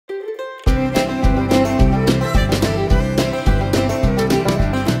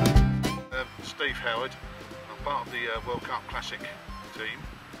side. I'm part of the World Cup Classic team,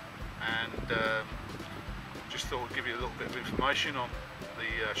 and just thought I'd give you a little bit of information on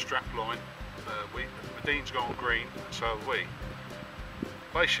the strap line. Madine's gone green, and so have we.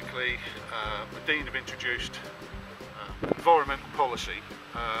 Basically, Madine have introduced environmental policy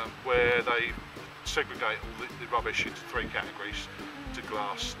where they segregate all the rubbish into 3 categories: to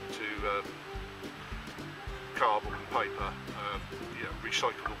glass, to cardboard and paper,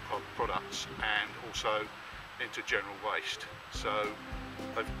 recyclable products, and also into general waste. So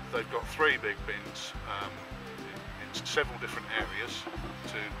they've got 3 big bins in several different areas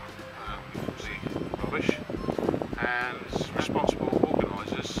to the rubbish, and as responsible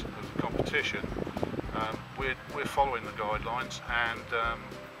organisers of the competition, we're following the guidelines, and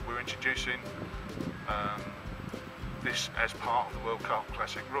we're introducing this as part of the World Cup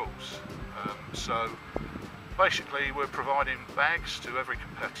Classic rules. So basically we're providing bags to every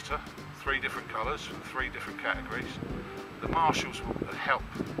competitor, 3 different colours for 3 different categories. The marshals will help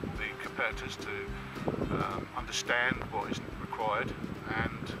the competitors to understand what is required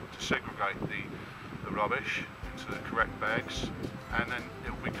and to segregate the rubbish into the correct bags, and then it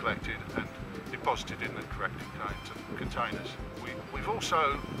will be collected and deposited in the correct containers. We've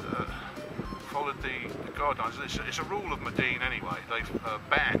also followed the guidelines. It's a rule of Madine anyway. They've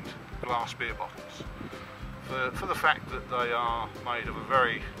banned glass beer bottles for the fact that they are made of a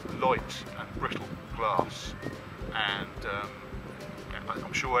very light and brittle glass, and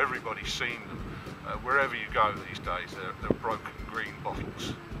I'm sure everybody's seen them. Wherever you go these days, they're broken green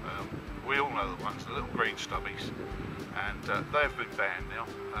bottles. We all know the ones, the little green stubbies, and they have been banned now.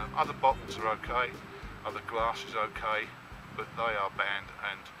 Other bottles are okay, other glass is okay, but they are banned,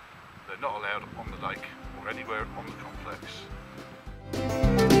 and they're not allowed on the lake or anywhere on the complex.